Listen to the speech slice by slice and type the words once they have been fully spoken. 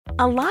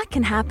A lot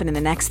can happen in the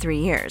next 3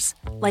 years.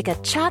 Like a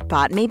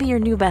chatbot may be your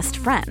new best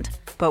friend.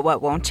 But what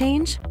won't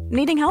change?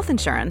 Needing health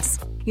insurance.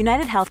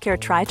 United Healthcare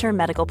Tri-Term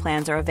Medical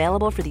Plans are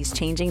available for these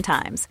changing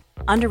times.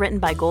 Underwritten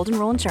by Golden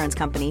Rule Insurance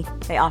Company,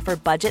 they offer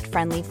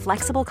budget-friendly,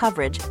 flexible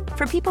coverage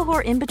for people who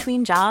are in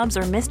between jobs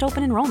or missed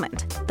open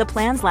enrollment. The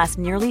plans last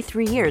nearly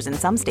 3 years in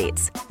some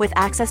states, with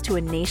access to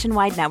a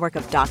nationwide network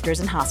of doctors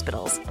and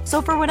hospitals.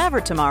 So for whatever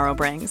tomorrow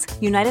brings,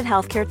 United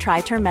Healthcare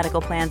Tri-Term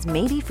Medical Plans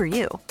may be for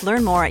you.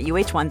 Learn more at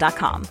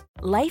uh1.com.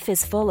 Life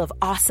is full of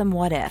awesome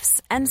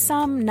what-ifs, and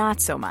some not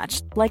so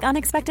much, like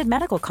unexpected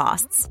medical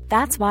costs.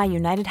 That's why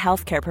United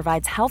Healthcare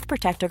provides Health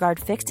Protector Guard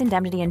fixed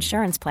indemnity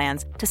insurance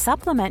plans to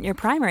supplement your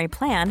primary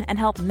plan and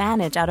help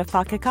manage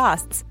out-of-pocket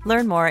costs.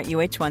 Learn more at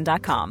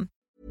uh1.com.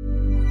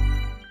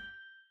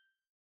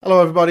 Hello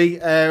everybody,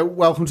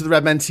 welcome to the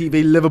Red Men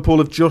TV. Liverpool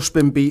have just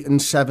been beaten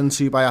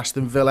 7-2 by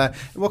Aston Villa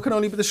in what can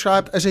only be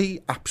described as an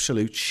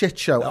absolute shit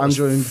show. I'm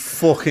joined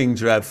fucking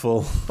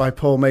dreadful by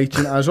Paul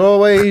Machin as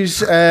always.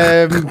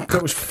 That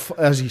was,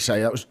 as you say,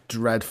 that was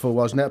dreadful,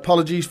 wasn't it?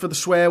 Apologies for the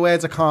swear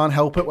words, I can't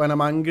help it when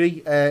I'm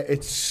angry.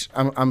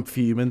 I'm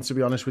fuming, to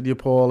be honest with you,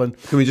 Paul. And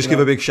can we just give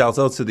a big shout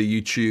out to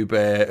the YouTube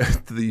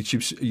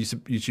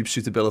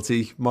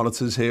suitability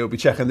monitors here? We'll be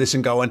checking this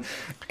and going,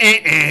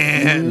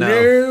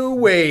 no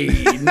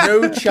way.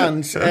 No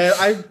chance.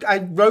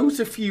 I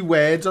wrote a few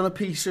words on a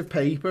piece of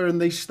paper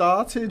and they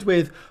started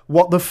with,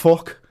 what the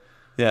fuck?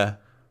 Yeah.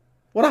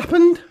 What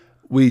happened?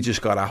 We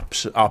just got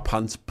our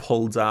pants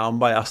pulled down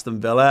by Aston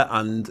Villa,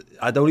 and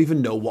I don't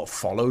even know what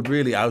followed,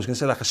 really. I was going to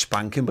say like a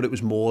spanking, but it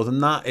was more than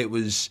that. It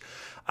was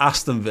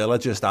Aston Villa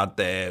just had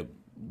their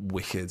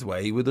wicked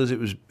way with us. It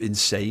was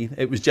insane.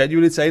 It was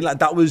genuinely insane. Like,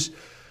 that was...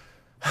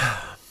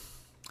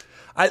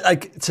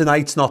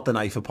 tonight's not the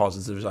night for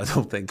positives, I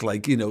don't think.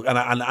 Like, you know,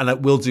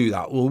 and we'll do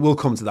that. We'll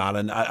come to that.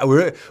 And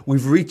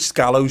we've reached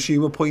gallows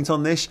humour point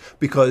on this,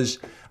 because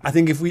I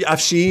think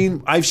I've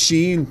seen.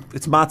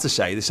 It's mad to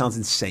say. This sounds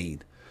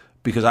insane,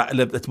 because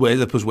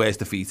Liverpool's worst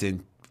defeat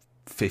in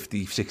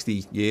 50,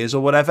 60 years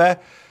or whatever.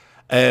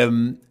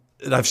 And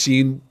I've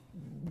seen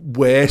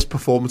worse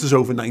performances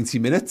over 90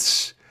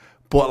 minutes.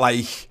 But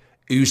like,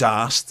 who's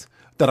asked?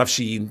 That I've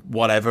seen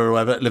whatever.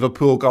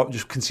 Liverpool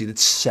just conceded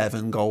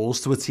 7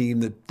 goals to a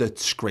team that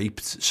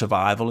scraped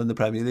survival in the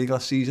Premier League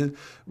last season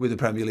with the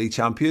Premier League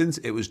champions.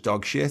 It was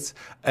dog shit.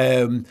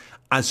 And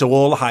so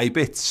all the high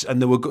bits,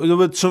 and there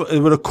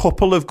were a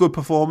couple of good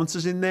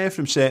performances in there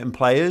from certain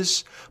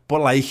players,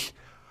 but like,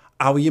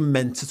 how are you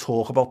meant to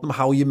talk about them?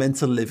 How are you meant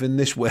to live in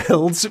this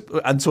world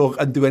and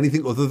talk and do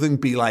anything other than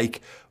be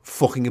like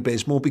fucking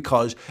abysmal?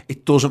 Because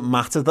it doesn't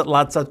matter that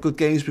lads had good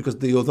games, because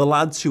the other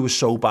lads who were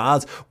so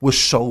bad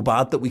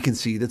that we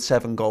conceded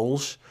 7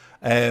 goals.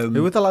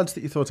 Who were the lads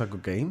that you thought had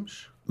good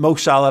games? Mo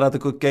Salah had a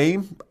good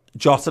game.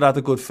 Jota had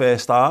a good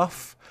first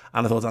half,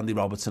 and I thought Andy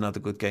Robertson had a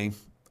good game.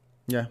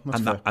 Yeah, that's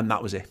fair. And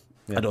that was it.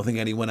 Yeah. I don't think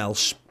anyone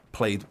else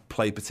played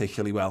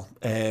particularly well.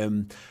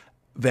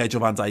 Virgil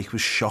van Dijk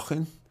was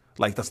shocking.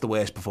 Like, that's the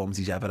worst performance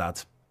he's ever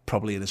had,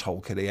 probably in his whole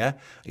career.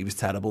 He was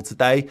terrible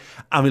today.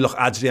 I mean, look,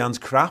 Adrian's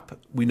crap.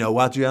 We know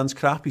Adrian's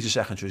crap. He's a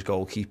second-choice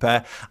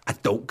goalkeeper. I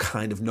don't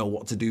kind of know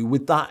what to do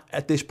with that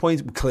at this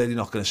point. We're clearly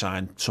not going to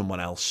sign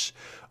someone else.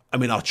 I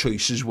mean, our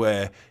choices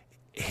were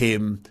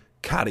him,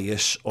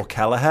 Karius or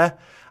Kelleher.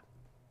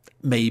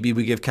 Maybe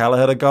we give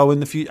Kelleher a go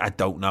in the future. I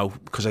don't know,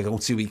 because I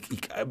don't see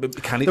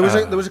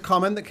There was a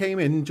comment that came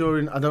in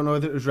during, I don't know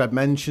whether it was Red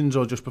Mentions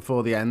or just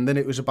before the end, and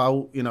it was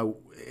about, you know,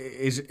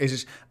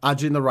 is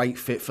Adrian the right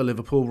fit for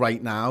Liverpool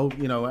right now?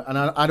 You know, and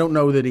I don't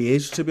know that he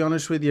is, to be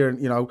honest with you.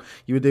 And, you know,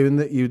 you were doing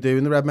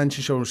the Red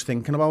Mention show. I was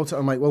thinking about it.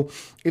 I'm like, well,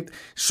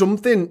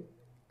 something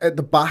at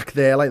the back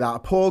there like that, a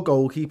poor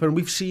goalkeeper, and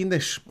we've seen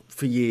this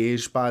for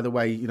years, by the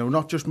way, you know,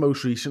 not just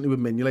most recently with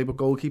Mignolet, but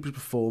goalkeepers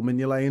before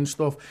Mignolet and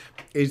stuff,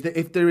 is that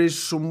if there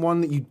is someone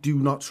that you do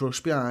not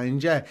trust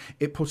behind you,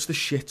 it puts the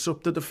shits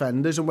up the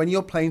defenders. And when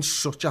you're playing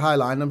such a high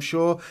line, I'm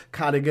sure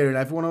Carragher and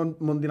everyone on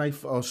Monday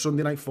night or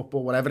Sunday night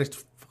football, whatever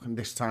it's fucking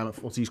this time at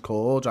footy's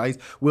called, right,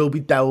 will be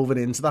delving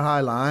into the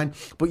high line.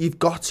 But you've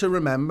got to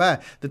remember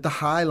that the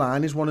high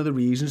line is one of the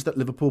reasons that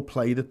Liverpool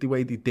played it the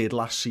way they did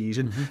last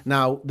season. Mm-hmm.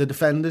 Now, the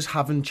defenders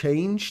haven't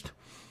changed.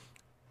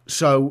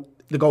 So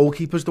the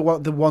goalkeeper's the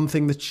one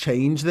thing that's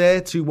changed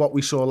there to what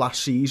we saw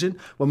last season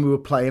when we were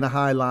playing a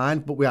high line,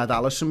 but we had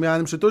Alisson behind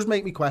him. So it does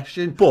make me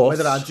question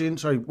whether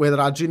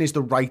Adrian is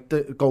the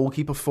right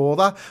goalkeeper for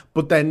that.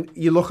 But then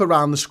you look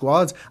around the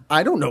squad,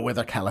 I don't know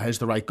whether Kelleher's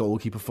the right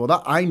goalkeeper for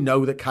that. I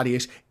know that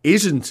Karius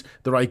isn't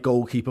the right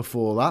goalkeeper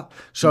for that.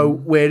 So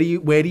where are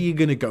you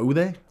going to go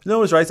there?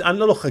 No, it's right. And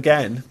look,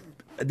 again,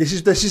 this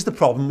is the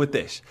problem with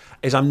this,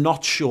 is I'm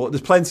not sure.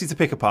 There's plenty to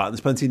pick apart and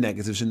there's plenty of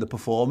negatives in the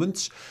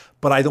performance,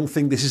 but I don't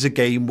think this is a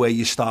game where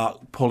you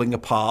start pulling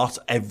apart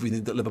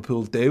everything that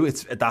Liverpool do.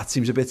 That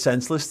seems a bit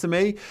senseless to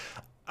me.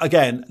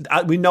 Again,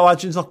 we know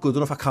Adrian's not good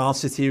enough. I can't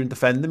sit here and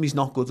defend him. He's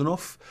not good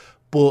enough.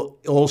 But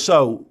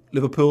also,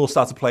 Liverpool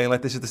started playing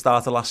like this at the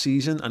start of last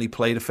season, and he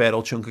played a fair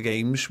old chunk of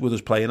games with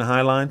us playing a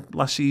high line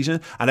last season,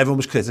 and everyone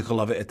was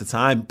critical of it at the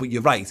time. But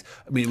you're right.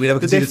 I mean, we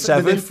never conceded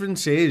 7. The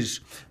difference is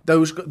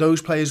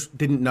those players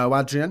didn't know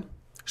Adrian.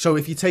 So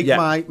if you take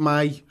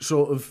my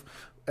sort of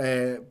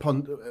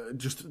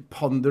just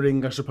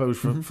pondering, I suppose,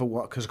 for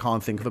what, because I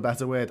can't think of a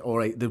better word,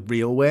 or the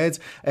real word.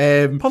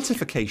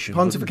 Pontification.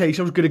 Pontification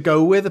I was going to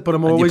go with it, but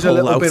I'm always a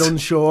little bit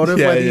unsure of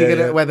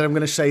whether I'm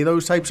going to say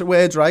those types of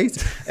words right.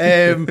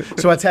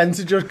 So I tend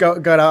to just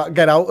get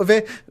out of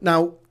it.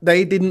 Now,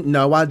 they didn't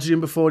know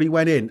Adrian before he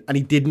went in, and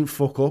he didn't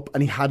fuck up,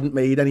 and he hadn't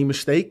made any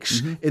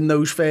mistakes in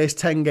those first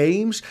 10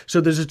 games.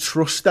 So there's a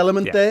trust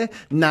element there.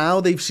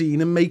 Now they've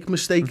seen him make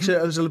mistakes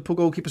as a Liverpool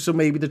goalkeeper, so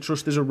maybe the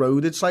trust is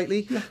eroded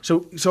slightly. Yeah.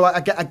 So I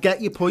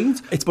get your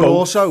point. It's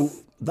both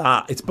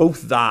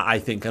that, I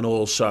think, and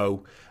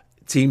also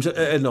teams,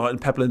 and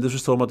Pep Linders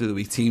was talking about the other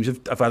week, teams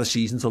have had a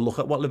season to look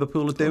at what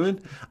Liverpool are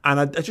doing. And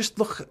I just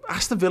look,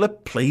 Aston Villa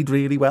played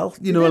really well.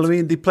 You know what I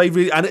mean? They played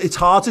really, and it's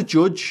hard to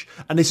judge.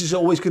 And this is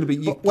always going to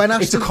be,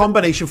 it's a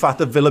combination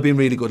factor of Villa being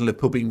really good and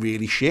Liverpool being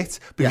really shit,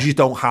 because you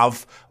don't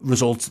have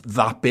results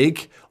that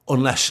big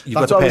unless you've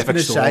got the perfect storm.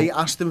 That's what I was going to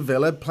say. Aston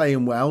Villa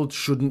playing well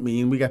shouldn't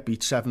mean we get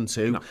beat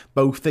 7-2. No.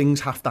 Both things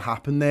have to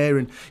happen there.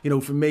 And,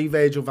 for me,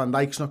 Virgil van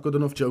Dijk's not good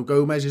enough. Joe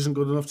Gomez isn't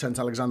good enough. Trent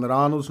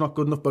Alexander-Arnold's not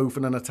good enough, both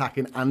in an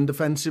attacking and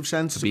defensive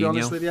sense, to be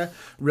honest with you.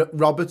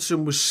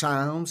 Robertson was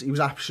sound. He was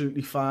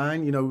absolutely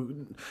fine.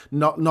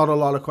 Not a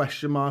lot of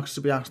question marks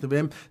to be asked of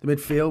him. The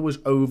midfield was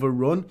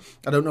overrun.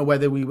 I don't know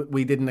whether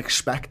we didn't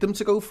expect them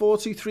to go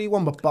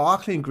 4-2-3-1, but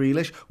Barkley and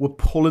Grealish were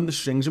pulling the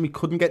strings and we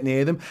couldn't get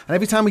near them. And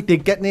every time we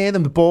did get near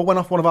them, the ball went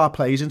off one of our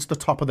players into the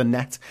top of the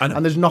net,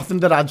 and there's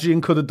nothing that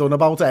Adrian could have done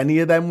about any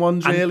of them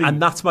ones, really.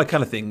 And that's my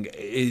kind of thing,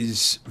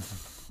 is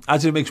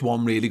Adrian makes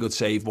one really good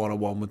save,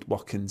 1-on-1 with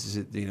Watkins,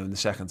 in the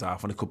second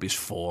half, and it could be his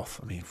fourth.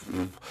 I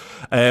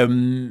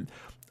mean,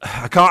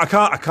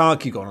 I can't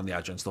keep going on the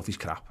Adrian stuff. He's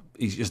crap.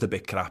 He's just a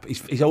bit crap.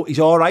 He's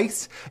all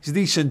right. He's a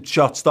decent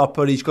shot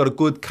stopper. He's got a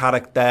good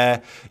character.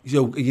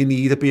 You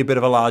need to be a bit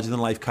of a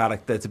larger-than-life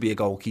character to be a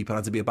goalkeeper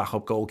and to be a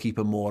backup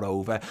goalkeeper,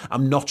 moreover.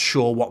 I'm not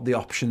sure what the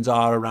options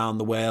are around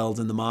the world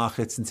and the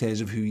markets in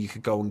terms of who you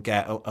could go and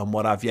get and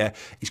what have you.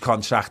 He's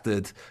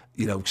contracted,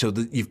 so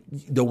that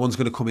no one's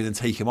going to come in and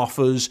take him off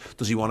us.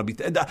 Does he want to be...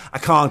 I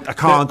can't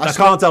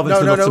delve into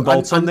the nuts and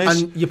bolts on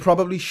this. And you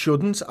probably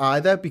shouldn't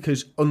either,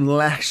 because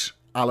unless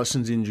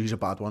Alisson's injury is a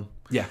bad one.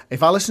 Yeah. If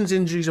Alisson's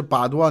injury is a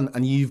bad one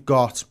and you've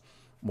got,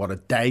 a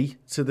day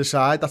to the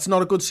side, that's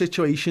not a good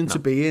situation to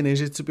be in,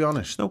 is it, to be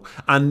honest? No.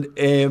 And,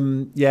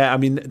 I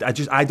mean,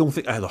 I don't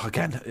think... Look,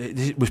 again,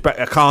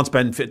 I can't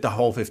spend the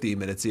whole 15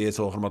 minutes here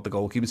talking about the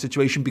goalkeeping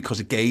situation, because,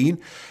 again,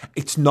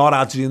 it's not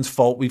Adrian's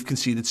fault we've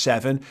conceded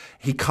 7.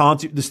 He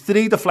can't... There's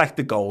 3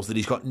 deflected goals that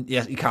he's got...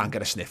 Yes, he can't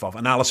get a sniff of,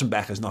 and Alisson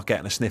Becker's not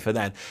getting a sniffer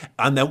then.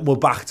 And then we're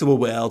back to a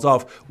world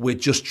of we're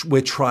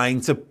trying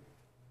to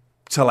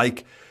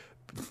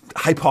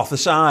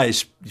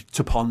hypothesize,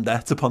 to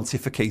ponder, to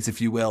pontificate, if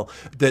you will,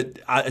 that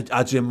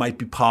Adrian might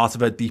be part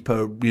of a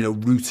deeper,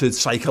 rooted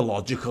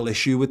psychological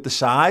issue with the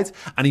side,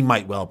 and he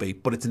might well be,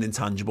 but it's an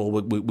intangible.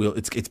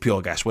 It's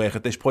pure guesswork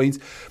at this point.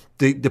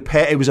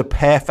 It was a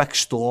perfect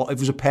storm. It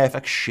was a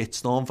perfect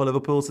shitstorm for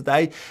Liverpool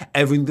today.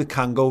 Everything that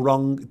can go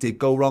wrong did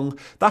go wrong.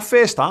 That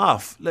first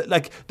half,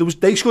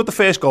 they scored the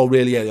first goal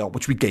really early on,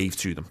 which we gave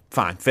to them.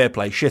 Fine, fair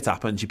play. Shit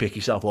happens. You pick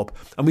yourself up,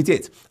 and we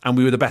did, and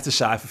we were the better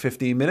side for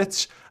 15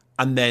 minutes.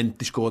 And then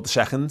they scored the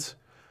second.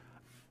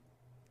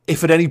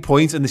 If at any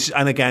point,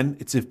 and again,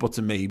 it's if buts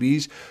and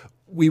maybes,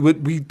 we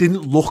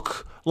didn't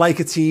look like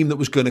a team that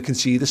was going to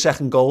concede a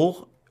second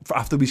goal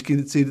after we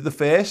conceded the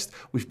first.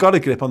 We've got a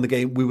grip on the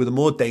game. We were the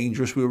more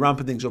dangerous. We were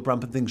ramping things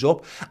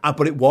up.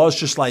 But it was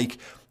just like,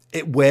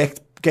 it worked.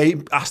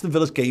 Aston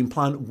Villa's game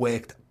plan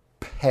worked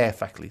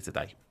perfectly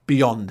today.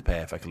 Beyond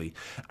perfectly.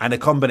 And a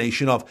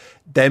combination of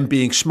them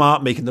being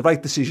smart, making the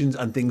right decisions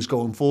and things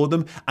going for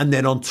them. And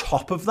then on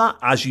top of that,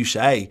 as you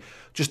say,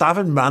 just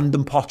having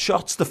random pot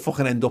shots that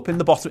fucking end up in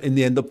the bottom, in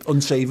the end up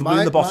unsavable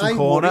in the bottom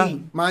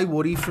corner. My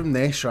worry from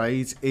this,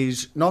 right,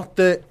 is not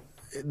that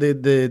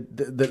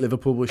that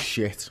Liverpool was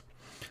shit.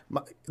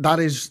 That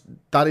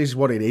is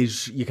what it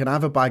is. You can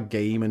have a bad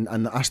game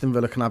and Aston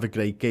Villa can have a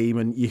great game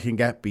and you can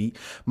get beat.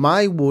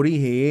 My worry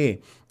here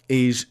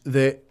is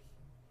that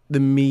the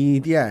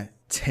media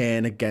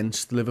turn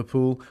against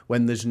Liverpool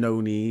when there's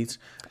no need,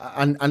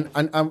 and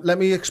let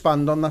me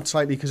expand on that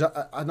slightly, because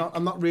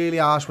I'm not really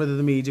asked whether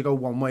the media go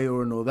one way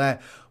or another.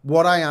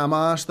 What I am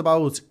asked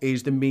about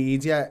is the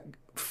media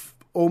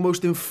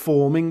almost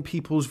informing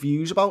people's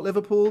views about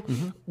Liverpool.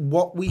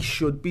 What we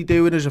should be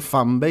doing as a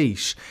fan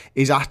base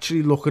is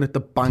actually looking at the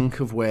bank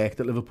of work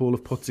that Liverpool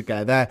have put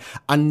together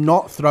and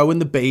not throwing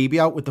the baby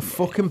out with the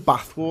fucking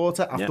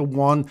bathwater after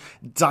one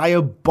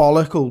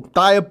diabolical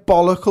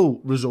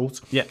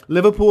result.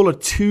 Liverpool are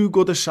too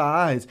good a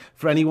side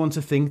for anyone to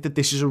think that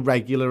this is a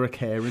regular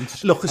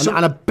occurrence. Look,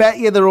 and I bet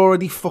you they're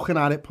already fucking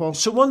at it, Paul.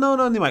 So,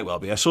 no, they might well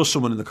be. I saw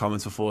someone in the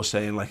comments before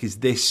saying, is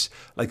this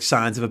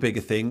signs of a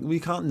bigger thing? We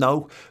can't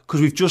know, because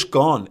because we've just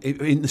gone,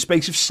 in the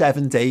space of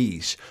 7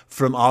 days,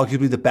 from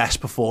arguably the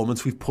best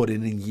performance we've put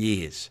in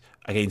years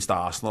against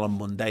Arsenal on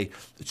Monday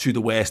to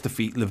the worst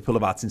defeat Liverpool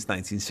have had since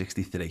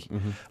 1963.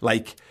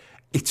 Like,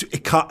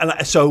 it can't.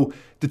 And so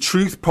the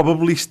truth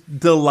probably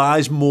still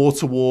lies more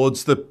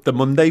towards the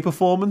Monday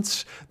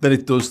performance than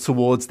it does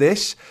towards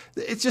this.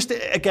 It's just,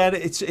 again,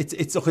 it's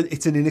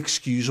an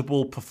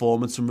inexcusable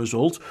performance and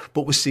result.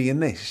 But we're seeing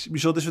this. We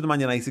saw this with the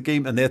Man United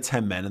game, and they're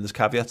 10 men, and there's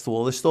caveats to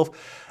all this stuff.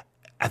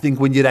 I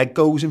think when your head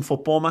goes in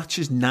football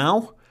matches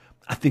now,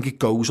 I think it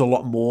goes a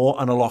lot more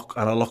and a lot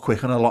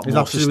quicker and a lot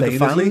more sustainably.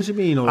 Fans, you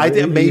mean, I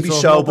think maybe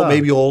so, but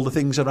maybe all the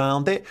things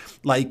around it,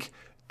 like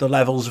the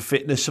levels of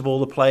fitness of all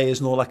the players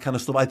and all that kind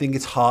of stuff. I think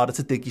it's harder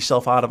to dig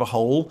yourself out of a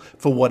hole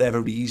for whatever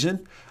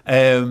reason.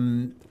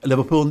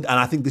 Liverpool, and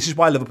I think this is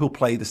why Liverpool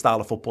play the style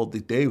of football they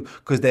do,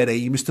 because their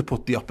aim is to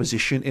put the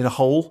opposition in a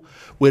hole.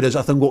 Whereas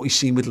I think what we've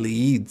seen with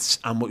Leeds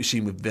and what we've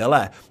seen with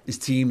Villa is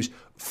teams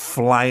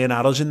flying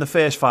at us in the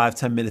first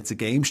 5-10 minutes of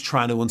games,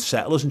 trying to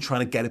unsettle us and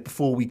trying to get it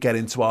before we get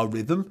into our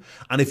rhythm.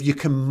 And if you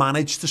can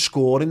manage to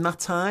score in that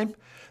time,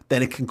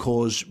 then it can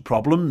cause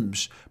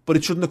problems. But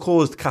it shouldn't have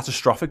caused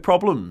catastrophic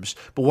problems.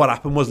 But what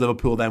happened was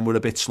Liverpool then were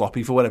a bit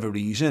sloppy for whatever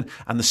reason.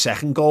 And the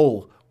second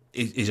goal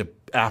is an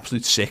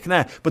absolute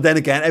sickener. But then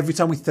again, every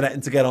time we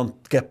threaten to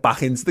get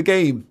back into the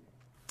game,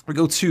 we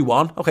go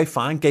 2-1. Okay,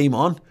 fine, game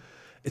on.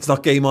 It's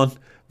not game on.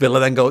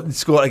 Villa then go and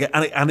score again.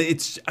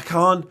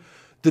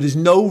 There is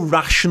no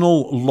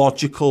rational,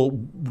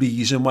 logical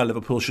reason why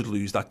Liverpool should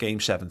lose that game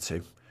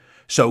 7-2.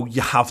 So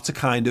you have to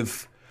kind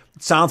of...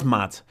 It sounds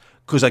mad.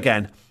 Because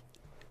again...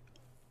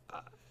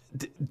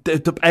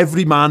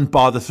 every man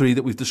bar the three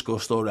that we've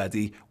discussed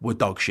already were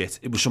dog shit.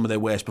 It was some of their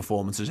worst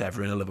performances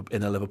ever in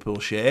a Liverpool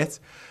shirt.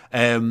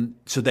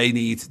 So they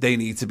need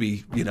to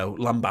be,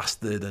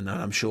 lambasted, and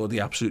I'm sure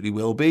they absolutely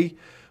will be.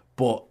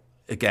 But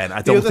again,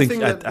 I don't think...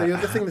 The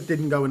other thing that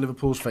didn't go in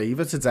Liverpool's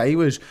favour today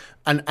was,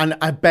 and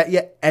I bet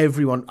you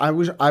everyone, I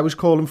was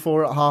calling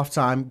for it at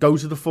half-time, go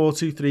to the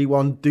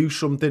 4-2-3-1, do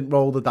something,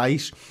 roll the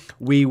dice.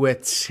 We were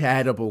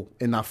terrible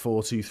in that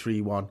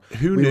 4-2-3-1.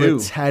 Who knew? We were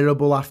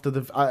terrible at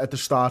the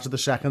start of the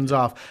second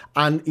half.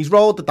 And he's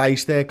rolled the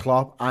dice there,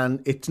 Klopp,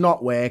 and it's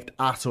not worked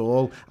at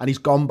all. And he's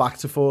gone back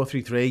to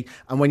 4-3-3.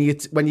 And when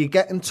you're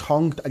getting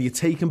tonked and you're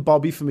taking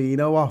Bobby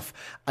Firmino off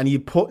and you're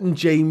putting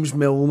James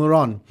Milner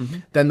on,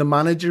 then the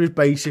manager is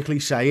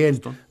basically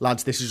saying,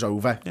 lads, this is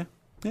over. Yeah,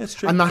 it's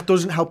true. And that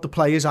doesn't help the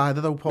players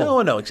either, though,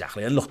 Paul. No,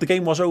 exactly. And look, the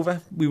game was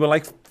over. We were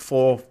like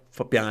 4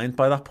 behind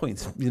by that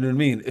point. You know what I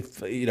mean?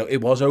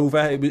 It was over.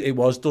 It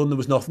was done. There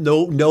was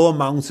no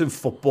amount of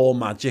football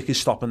magic is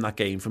stopping that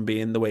game from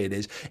being the way it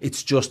is.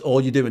 It's just all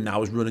you're doing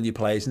now is running your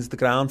players into the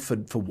ground for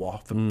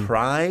what? For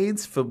pride?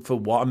 For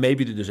what? And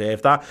maybe they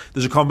deserve that.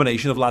 There's a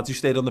combination of lads who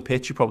stayed on the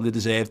pitch who probably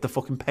deserved the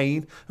fucking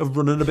pain of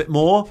running a bit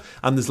more,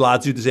 and there's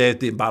lads who deserved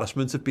the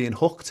embarrassment of being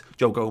hooked.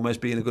 Joe Gomez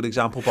being a good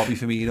example. Bobby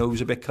Firmino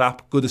was a bit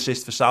crap. Good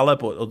assist for Salah,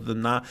 but other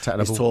than that,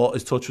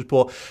 his touch was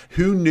poor.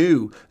 Who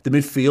knew the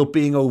midfield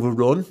being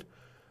overrun,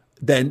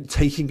 then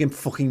taking a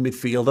fucking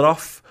midfielder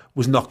off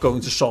was not going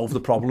to solve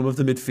the problem of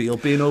the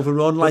midfield being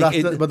overrun.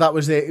 But that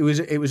was it.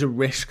 It was a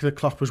risk that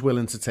Klopp was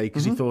willing to take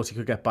because he thought he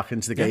could get back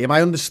into the game.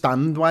 I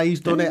understand why he's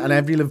done it, and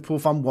every Liverpool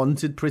fan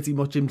wanted pretty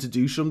much him to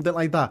do something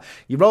like that.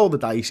 You roll the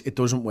dice, it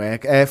doesn't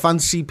work.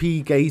 Fantasy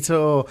P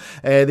Gator,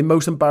 the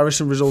most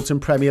embarrassing result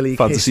in Premier League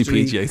Fantasy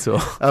history. P Gator.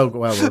 Oh,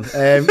 well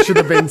done. Should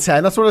have been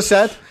 10. That's what I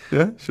said.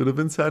 Yeah, should have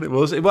been 10. It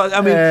was. I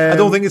mean, I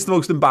don't think it's the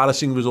most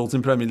embarrassing result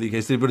in Premier League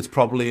history, but it's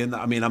probably in.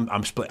 I mean,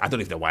 I'm split. I don't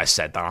even know why I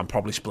said that. I'm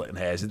probably splitting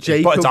hairs.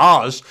 But it's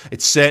ours.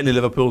 It's certainly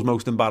Liverpool's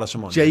most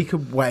embarrassing one.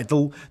 Jacob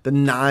Weddle, the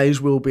knives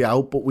will be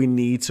out, but we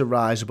need to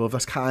rise above.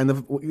 That's kind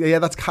of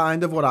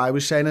what I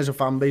was saying as a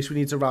fan base. We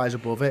need to rise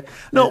above it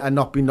and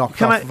not be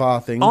knocked off of our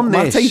thing.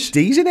 Matt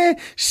HD's in here.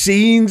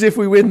 Scenes if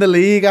we win the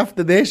league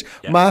after this.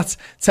 Yeah. Matt,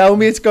 tell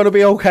me it's going to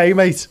be okay,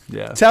 mate.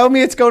 Yeah. Tell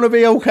me it's going to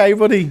be okay,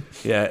 buddy.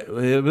 Yeah,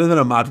 within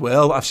a mad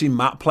world, I've seen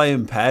Matt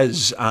playing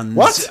PES. And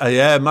what?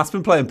 Yeah, Matt's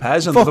been playing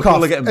PES. And Fuck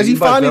off. Has he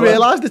finally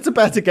realised it's a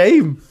better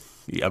game?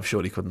 Yeah, I'm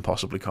sure he couldn't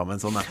possibly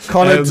comment on that.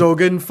 Conor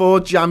Duggan,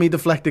 4 jammy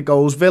deflected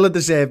goals. Villa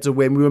deserved to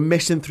win. We were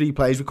missing 3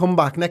 players. We come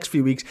back next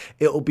few weeks,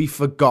 it'll be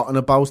forgotten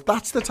about.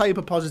 That's the type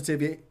of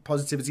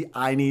positivity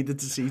I needed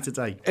to see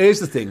today. Here's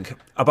the thing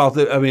about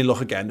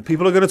look, again,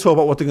 people are going to talk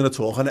about what they're going to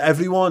talk, and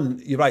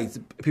everyone, you're right,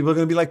 people are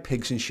going to be like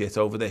pigs and shit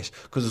over this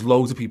because there's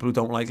loads of people who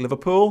don't like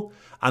Liverpool,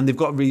 and they've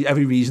got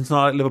every reason to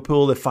not like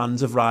Liverpool. They're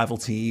fans of rival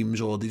teams,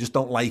 or they just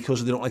don't like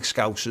us, or they don't like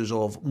Scousers,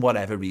 or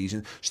whatever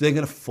reason. So they're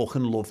going to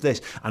fucking love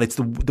this. And it's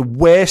the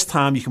worst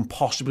time you can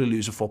possibly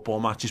lose a football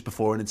match is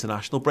before an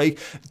international break.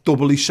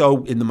 Doubly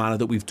so in the manner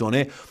that we've done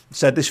it.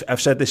 I've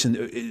said this,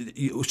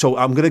 so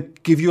I'm going to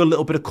give you a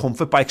little bit of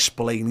comfort by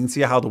explaining to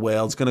you how the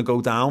world's going to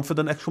go down for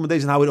the next couple of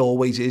days and how it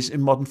always is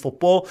in modern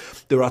football.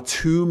 There are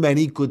too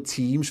many good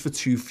teams for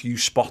too few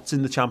spots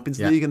in the Champions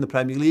League and the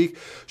Premier League.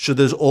 So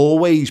there's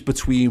always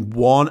between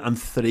 1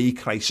 and 3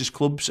 crisis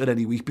clubs at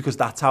any week, because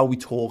that's how we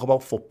talk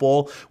about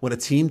football. When a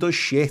team does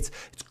shit,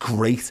 it's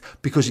great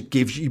because it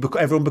gives you,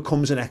 everyone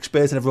becomes an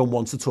expert and everyone everyone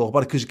wants to talk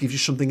about it because it gives you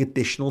something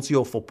additional to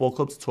your football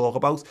club to talk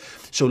about.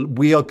 So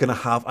we are going to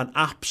have an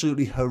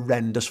absolutely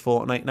horrendous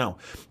fortnight now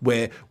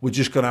where we're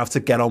just going to have to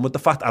get on with the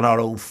fact, and our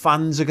own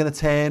fans are going to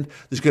turn.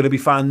 There's going to be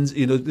fans,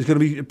 you know, there's going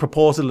to be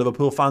purported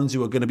Liverpool fans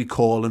who are going to be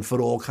calling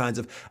for all kinds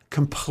of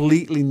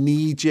completely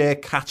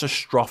knee-jerk,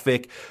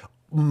 catastrophic,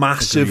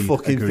 massive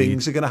fucking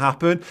things are going to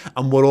happen,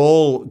 and we're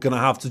all going to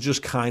have to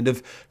just kind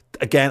of,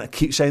 again, I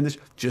keep saying this,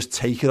 just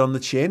take it on the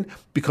chin,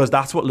 because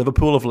that's what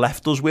Liverpool have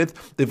left us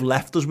with. They've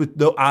left us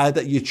with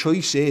either your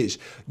choice is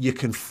you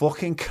can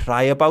fucking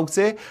cry about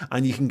it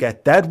and you can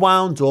get dead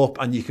wound up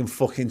and you can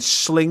fucking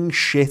sling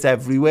shit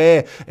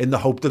everywhere in the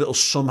hope that it'll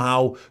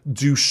somehow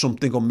do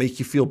something or make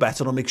you feel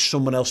better or make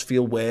someone else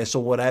feel worse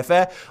or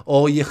whatever,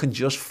 or you can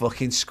just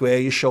fucking square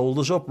your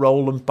shoulders up,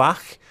 roll them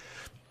back,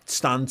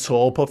 stand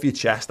tall, puff your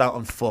chest out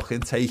and fucking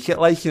take it,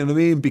 like, you know what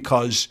I mean?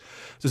 Because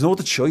there's no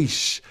other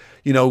choice.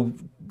 You know,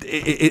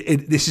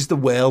 this is the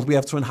world we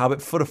have to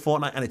inhabit for a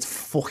fortnight, and it's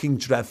fucking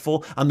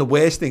dreadful. And the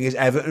worst thing is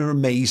Everton are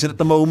amazing at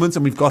the moment,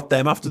 and we've got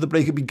them after the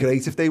break. It'd be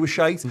great if they were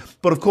shite.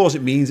 But of course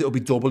it means it'll be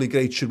doubly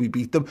great should we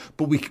beat them.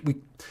 But we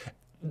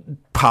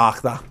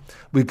park that.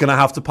 We're going to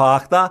have to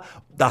park that.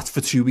 That's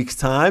for 2 weeks'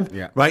 time.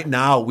 Yeah. Right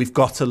now, we've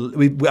got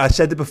to... I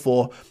said it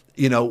before,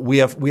 you know, we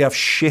have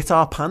shit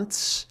our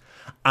pants.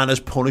 And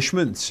as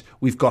punishment,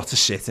 we've got to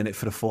sit in it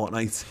for a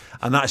fortnight.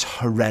 And that is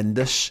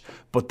horrendous.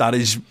 But that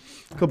is...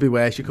 Could be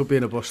worse. You could be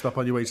in a bus stop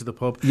on your way to the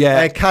pub.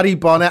 Yeah. Carrie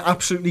Bonner,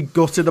 absolutely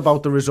gutted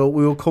about the result.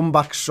 We will come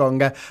back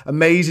stronger.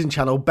 Amazing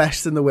channel,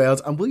 best in the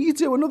world. And will you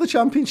do another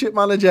Championship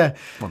Manager?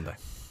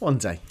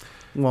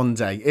 One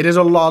day. It is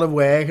a lot of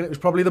work, and it was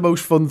probably the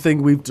most fun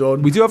thing we've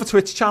done. We do have a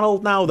Twitch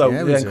channel now, though.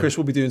 Yeah, and Chris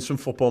will be doing some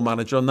Football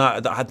Manager on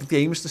that. I think the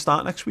aim is to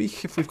start next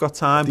week if we've got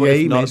time. But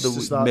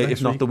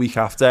if not the week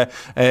after.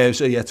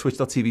 So yeah,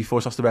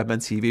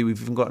 twitch.tv/TheRedmen TV.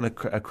 We've even got an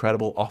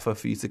incredible offer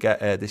for you to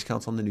get a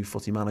discount on the new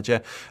Footy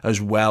Manager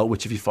as well,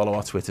 which if you follow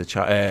our Twitter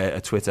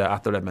at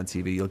the Redmen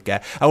TV, you'll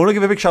get. I want to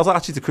give a big shout out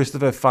actually to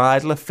Christopher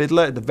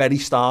Fiddler at the very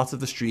start of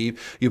the stream.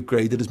 He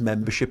upgraded his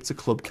membership to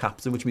Club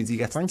Captain, which means he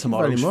gets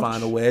tomorrow's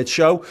Final Word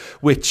show,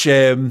 which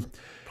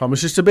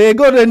promises to be a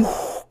good one.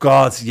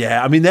 God,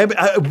 yeah. I mean, they're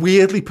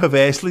weirdly,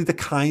 perversely, the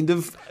kind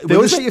of... They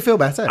always make you feel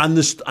better. And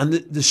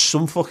there's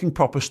some fucking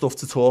proper stuff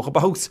to talk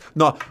about.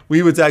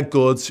 We were dead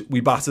good. We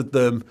battered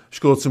them,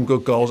 scored some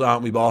good goals,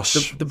 aren't we,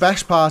 boss? The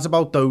best part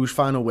about those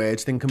Final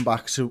Words, thinking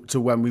back to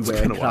when we were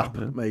crap,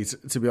 mate,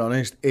 to be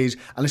honest, is,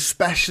 and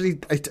especially,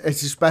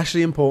 it's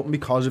especially important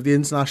because of the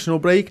international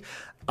break,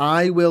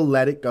 I will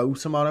let it go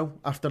tomorrow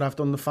after I've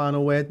done the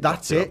final word.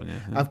 That's it. Yeah.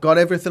 I've got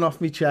everything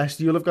off my chest.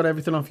 You'll have got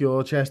everything off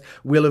your chest.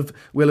 We'll have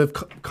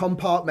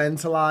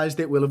compartmentalised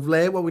it. We'll have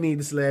learned what we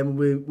needed to learn,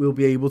 and we'll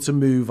be able to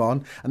move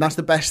on. And that's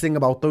the best thing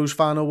about those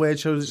final word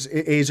shows.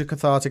 It is a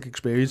cathartic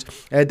experience.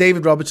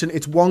 David Robertson,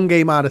 it's 1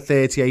 game out of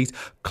 38.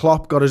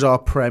 Klopp got us our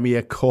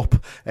Premier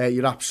Cup.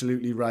 You're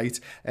absolutely right.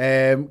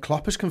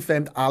 Klopp has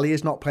confirmed Ali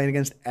is not playing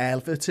against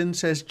Everton,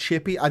 says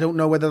Chippy. I don't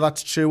know whether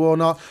that's true or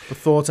not, but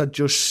thought I'd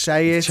just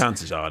say it.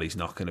 Chances are he's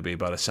not going to be,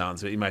 by the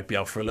sounds of it. He might be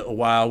out for a little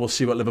while. We'll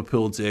see what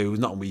Liverpool do. There's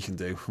nothing we can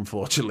do,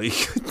 unfortunately.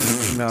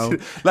 No.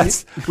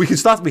 We can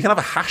have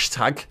a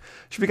hashtag.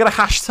 Should we get a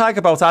hashtag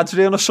about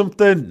Adrian or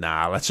something?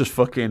 Nah, let's just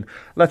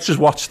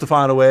watch the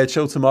Final Word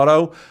show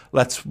tomorrow.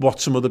 Let's watch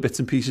some other bits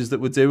and pieces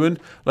that we're doing.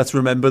 Let's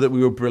remember that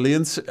we were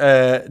brilliant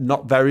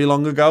not very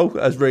long ago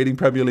as reigning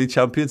Premier League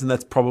champions, and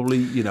let's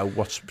probably,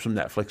 watch some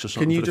Netflix or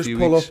something. Can you just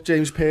pull up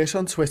James Pearce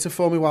on Twitter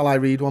for me while I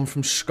read one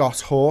from Scott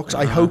Hawkes?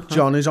 I hope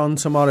John is on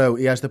tomorrow.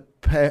 He has the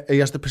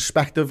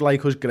perspective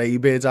like us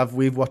greybeards have.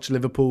 We've watched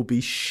Liverpool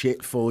be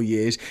shit for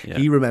years. Yeah.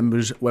 He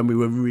remembers when we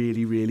were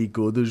really, really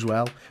good as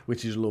well,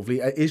 which is lovely.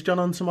 Is John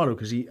on tomorrow?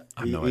 Because he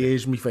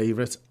is my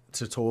favourite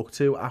to talk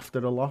to after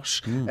a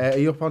loss. Are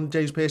you up on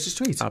James Pearce's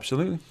tweet?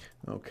 Absolutely.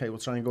 Okay, we'll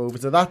try and go over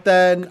to that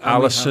then.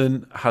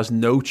 Alisson has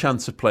no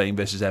chance of playing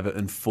versus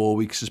Everton. 4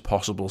 weeks is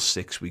possible,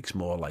 6 weeks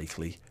more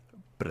likely.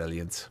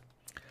 Brilliant.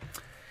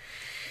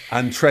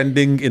 And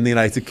trending in the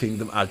United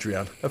Kingdom,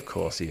 Adrian. Of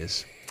course he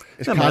is.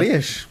 It's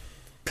Carrier-ish.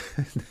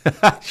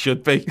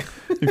 Should be.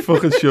 He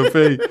fucking should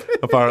be.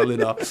 Apparently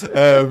not.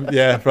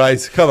 Yeah,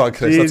 right. Come on,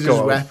 Chris. Jesus, let's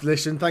go. Rep.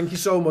 Listen, thank you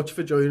so much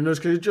for joining us.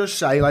 Could you just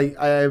say,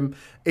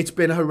 it's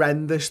been a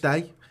horrendous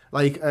day.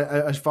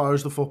 As far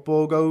as the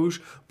football goes,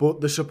 but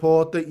the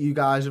support that you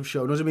guys have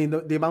shown us, I mean,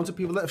 the amount of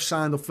people that have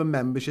signed up for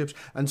memberships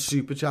and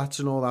super chats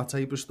and all that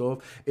type of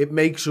stuff, it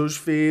makes us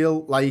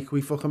feel like we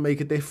fucking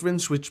make a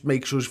difference, which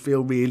makes us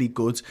feel really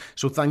good.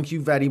 So thank you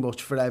very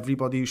much for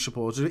everybody who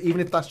supports us, even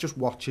if that's just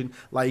watching,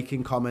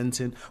 liking,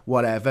 commenting,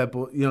 whatever.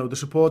 But, the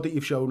support that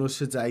you've shown us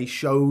today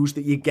shows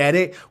that you get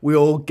it. We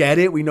all get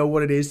it. We know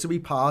what it is to be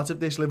part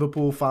of this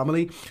Liverpool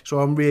family. So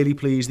I'm really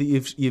pleased that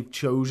you've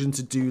chosen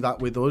to do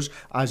that with us,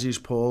 as is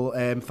Paul.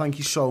 Thank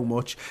you so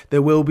much.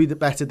 There will be the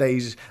better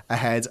days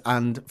ahead,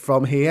 and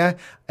from here,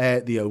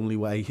 the only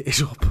way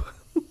is up.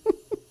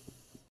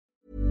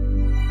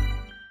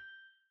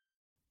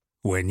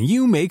 When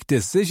you make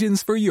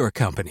decisions for your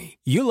company,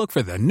 you look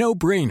for the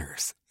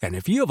no-brainers. And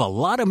if you have a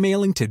lot of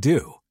mailing to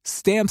do,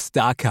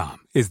 Stamps.com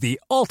is the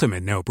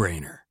ultimate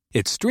no-brainer.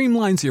 It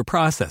streamlines your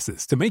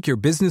processes to make your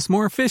business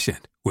more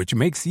efficient, which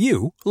makes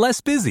you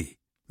less busy.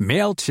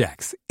 Mail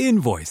checks,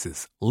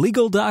 invoices,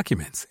 legal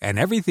documents, and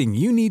everything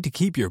you need to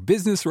keep your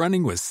business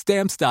running with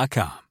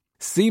Stamps.com.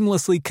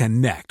 Seamlessly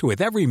connect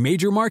with every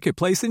major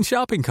marketplace and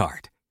shopping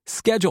cart.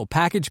 Schedule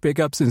package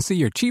pickups and see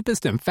your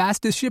cheapest and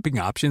fastest shipping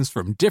options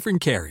from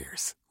different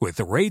carriers, with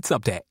rates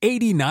up to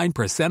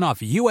 89% off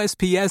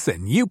USPS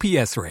and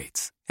UPS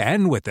rates.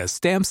 And with the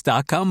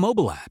Stamps.com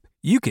mobile app,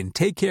 you can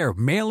take care of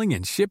mailing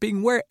and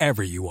shipping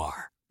wherever you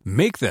are.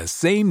 Make the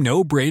same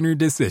no-brainer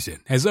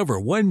decision as over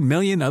 1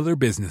 million other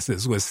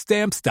businesses with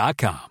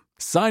Stamps.com.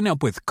 Sign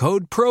up with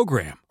code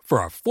PROGRAM for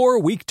a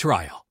 4-week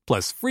trial,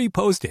 plus free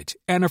postage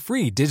and a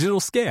free digital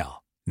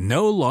scale.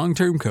 No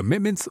long-term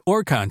commitments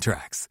or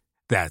contracts.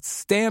 That's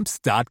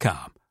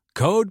Stamps.com.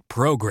 Code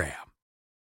PROGRAM.